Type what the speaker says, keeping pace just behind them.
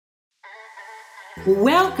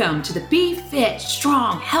Welcome to the Be Fit,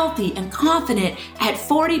 Strong, Healthy, and Confident at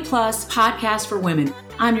 40 Plus podcast for women.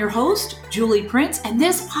 I'm your host, Julie Prince, and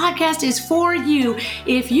this podcast is for you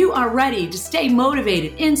if you are ready to stay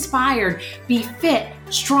motivated, inspired, be fit,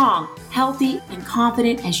 strong, healthy, and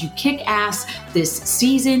confident as you kick ass this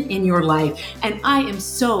season in your life. And I am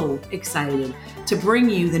so excited to bring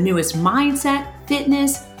you the newest mindset,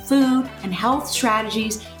 fitness, food, and health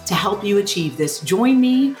strategies to help you achieve this. Join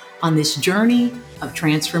me on this journey of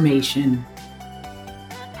transformation.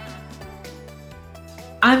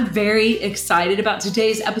 I'm very excited about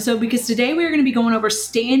today's episode because today we are going to be going over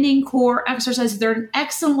standing core exercises. They're an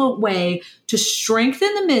excellent way to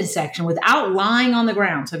strengthen the midsection without lying on the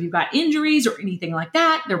ground. So if you've got injuries or anything like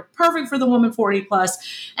that, they're perfect for the woman 40 plus.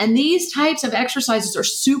 And these types of exercises are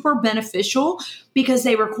super beneficial because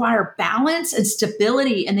they require balance and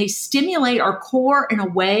stability, and they stimulate our core in a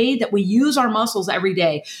way that we use our muscles every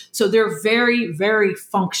day. So they're very, very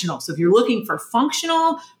functional. So if you're looking for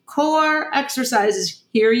functional core exercises,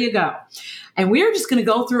 here you go. And we're just going to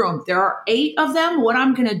go through them. There are 8 of them. What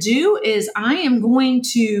I'm going to do is I am going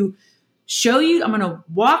to show you, I'm going to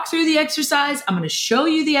walk through the exercise. I'm going to show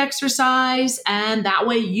you the exercise, and that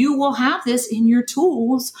way you will have this in your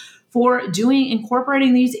tools for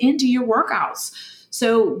incorporating these into your workouts.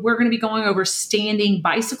 So we're going to be going over standing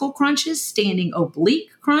bicycle crunches, standing oblique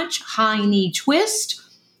crunch, high knee twist,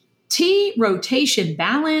 T rotation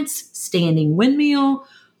balance, standing windmill,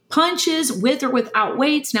 punches with or without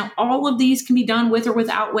weights. Now, all of these can be done with or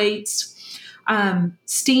without weights.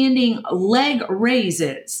 Standing leg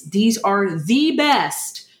raises. These are the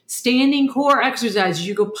best standing core exercises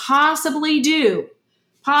you could possibly do.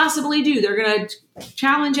 They're going to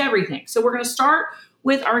challenge everything. So we're going to start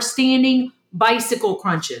with our standing bicycle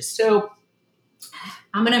crunches. So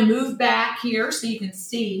I'm going to move back here so you can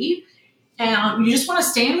see. And you just want to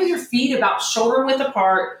stand with your feet about shoulder width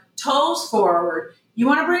apart, toes forward. You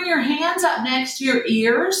want to bring your hands up next to your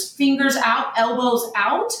ears, fingers out, elbows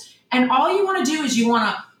out. And all you want to do is you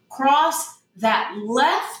want to cross that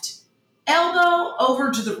left elbow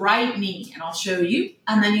over to the right knee. And I'll show you.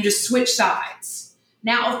 And then you just switch sides.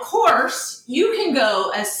 Now, of course, you can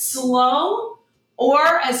go as slow or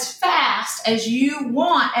as fast as you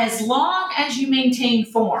want, as long as you maintain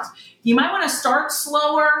form. You might want to start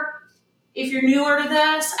slower if you're newer to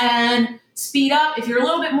this and speed up. If you're a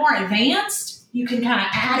little bit more advanced, you can kind of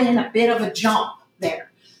add in a bit of a jump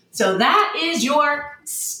there. So that is your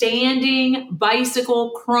standing bicycle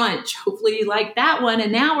crunch. Hopefully you like that one.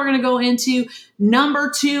 And now we're going to go into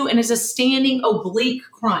number 2, and it's a standing oblique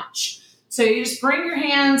crunch. So you just bring your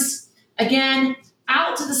hands, again,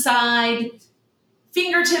 out to the side,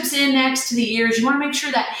 fingertips in next to the ears. You want to make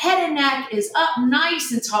sure that head and neck is up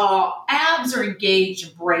nice and tall, abs are engaged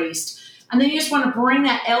and braced. And then you just want to bring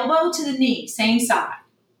that elbow to the knee, same side.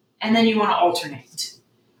 And then you want to alternate.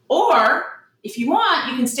 Or if you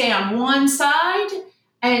want, you can stay on one side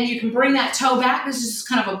and you can bring that toe back. This is just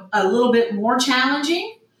kind of a little bit more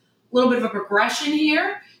challenging, a little bit of a progression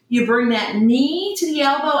here. You bring that knee to the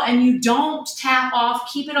elbow and you don't tap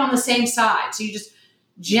off. Keep it on the same side. So you just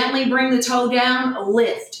gently bring the toe down,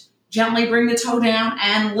 lift. Gently bring the toe down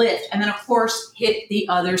and lift. And then, of course, hit the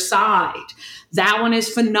other side. That one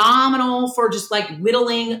is phenomenal for just like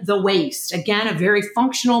whittling the waist. Again, a very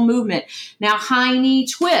functional movement. Now, high knee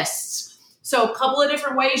twists. So a couple of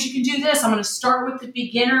different ways you can do this. I'm going to start with the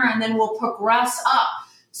beginner and then we'll progress up.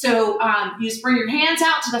 So you just bring your hands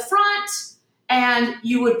out to the front and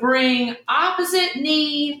you would bring opposite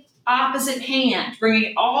knee, opposite hand,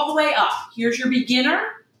 bringing it all the way up. Here's your beginner.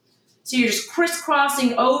 So you're just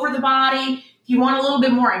crisscrossing over the body. If you want a little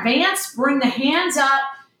bit more advanced, bring the hands up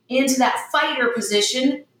into that fighter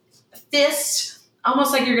position, fist,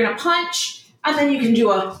 almost like you're going to punch, and then you can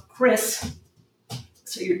do a criss.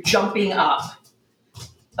 So you're jumping up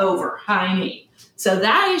over high knee. So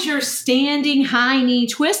that is your standing high knee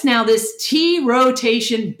twist. Now this T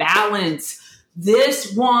rotation balance.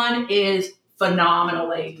 This one is phenomenal,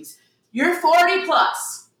 ladies. You're 40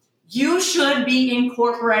 plus. You should be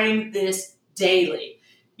incorporating this daily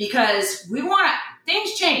because we want to,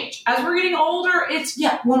 things change. As we're getting older,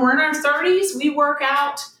 when we're in our 30s, we work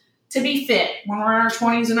out to be fit. When we're in our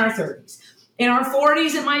 20s and our 30s. In our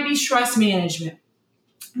 40s, it might be stress management.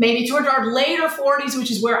 Maybe towards our later 40s, which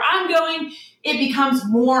is where I'm going, it becomes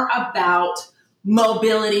more about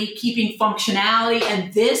mobility, keeping functionality,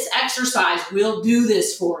 and this exercise will do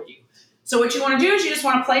this for you. So what you want to do is you just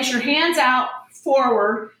want to place your hands out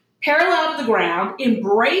forward, parallel to the ground,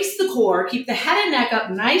 embrace the core, keep the head and neck up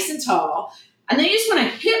nice and tall, and then you just want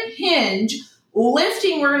to hip hinge,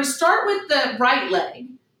 lifting. We're going to start with the right leg,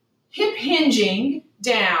 hip hinging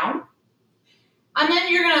down, And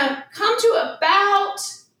then you're going to come to about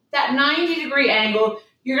that 90-degree angle.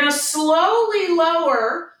 You're going to slowly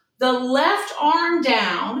lower the left arm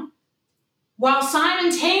down while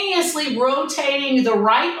simultaneously rotating the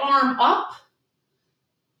right arm up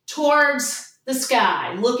towards the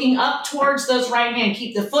sky, looking up towards those right hand.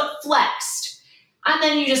 Keep the foot flexed. And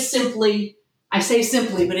then you just simply, I say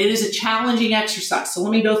simply, but it is a challenging exercise. So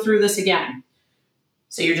let me go through this again.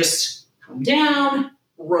 So you're just come down,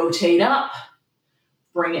 rotate up,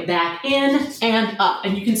 bring it back in and up.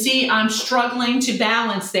 And you can see I'm struggling to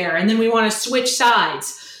balance there. And then we want to switch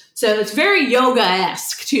sides. So it's very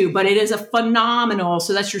yoga-esque too, but it is a phenomenal.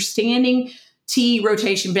 So that's your standing T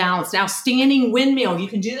rotation balance. Now, standing windmill. You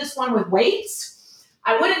can do this one with weights.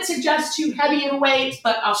 I wouldn't suggest too heavy of weights,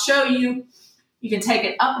 but I'll show you. You can take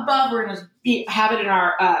it up above. We're going to have it in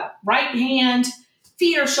our right hand.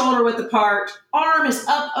 Feet are shoulder width apart. Arm is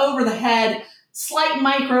up over the head. Slight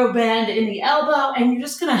micro bend in the elbow. And you're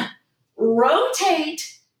just going to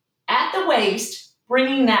rotate at the waist,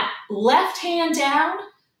 bringing that left hand down,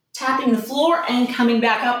 tapping the floor and coming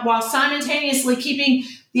back up while simultaneously keeping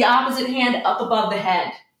the opposite hand up above the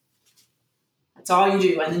head. That's all you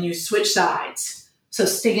do. And then you switch sides. So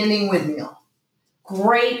standing windmill.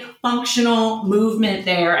 Great functional movement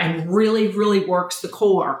there and really, really works the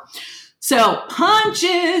core. So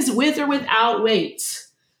punches with or without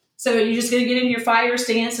weights. So you're just going to get in your fire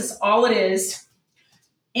stance. That's all it is.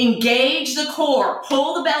 Engage the core.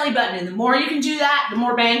 Pull the belly button in. The more you can do that, the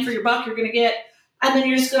more bang for your buck you're going to get. And then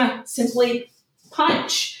you're just going to simply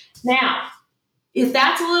punch. Now, if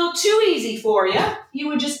that's a little too easy for you, you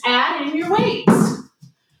would just add in your weights.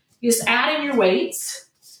 You just add in your weights,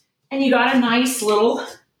 and you got a nice little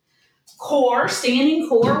core, standing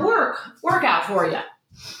core workout for you.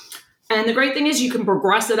 And the great thing is you can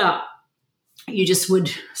progress it up. You just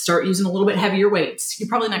would start using a little bit heavier weights. You're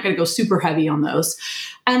probably not going to go super heavy on those.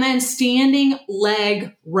 And then standing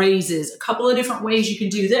leg raises. A couple of different ways you can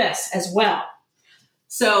do this as well.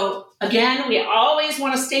 So again, we always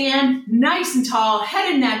want to stand nice and tall,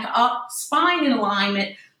 head and neck up, spine in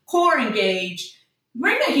alignment, core engaged.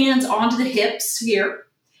 Bring the hands onto the hips here.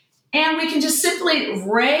 And we can just simply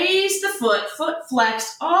raise the foot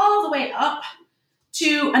flexed all the way up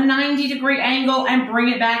to a 90-degree angle and bring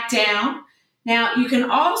it back down. Now, you can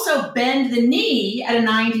also bend the knee at a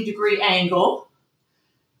 90-degree angle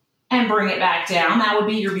and bring it back down. That would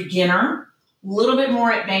be your beginner, a little bit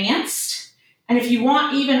more advanced. And if you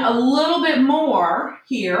want even a little bit more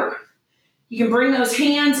here, you can bring those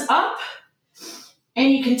hands up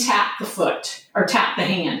and you can tap the foot, or tap the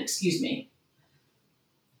hand, excuse me.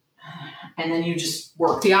 And then you just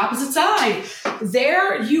work the opposite side.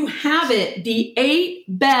 There you have it, the 8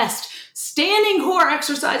 best standing core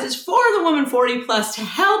exercises for the woman 40 plus to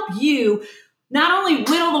help you not only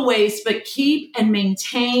whittle the waist, but keep and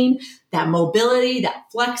maintain that mobility, that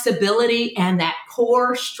flexibility, and that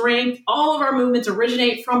core strength. All of our movements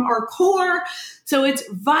originate from our core, so it's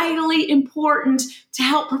vitally important to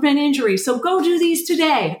help prevent injury. So go do these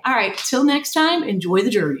today. All right, till next time, enjoy the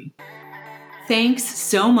journey. Thanks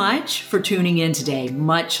so much for tuning in today.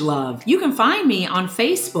 Much love. You can find me on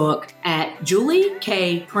Facebook at Julie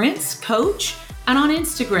K. Prince Coach and on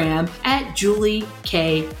Instagram at Julie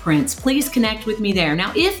K. Prince. Please connect with me there.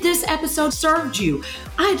 Now, if this episode served you,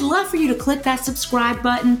 I'd love for you to click that subscribe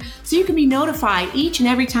button so you can be notified each and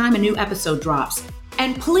every time a new episode drops.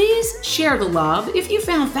 And please share the love. If you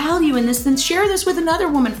found value in this, then share this with another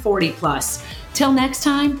woman 40 plus. Till next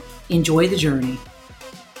time, enjoy the journey.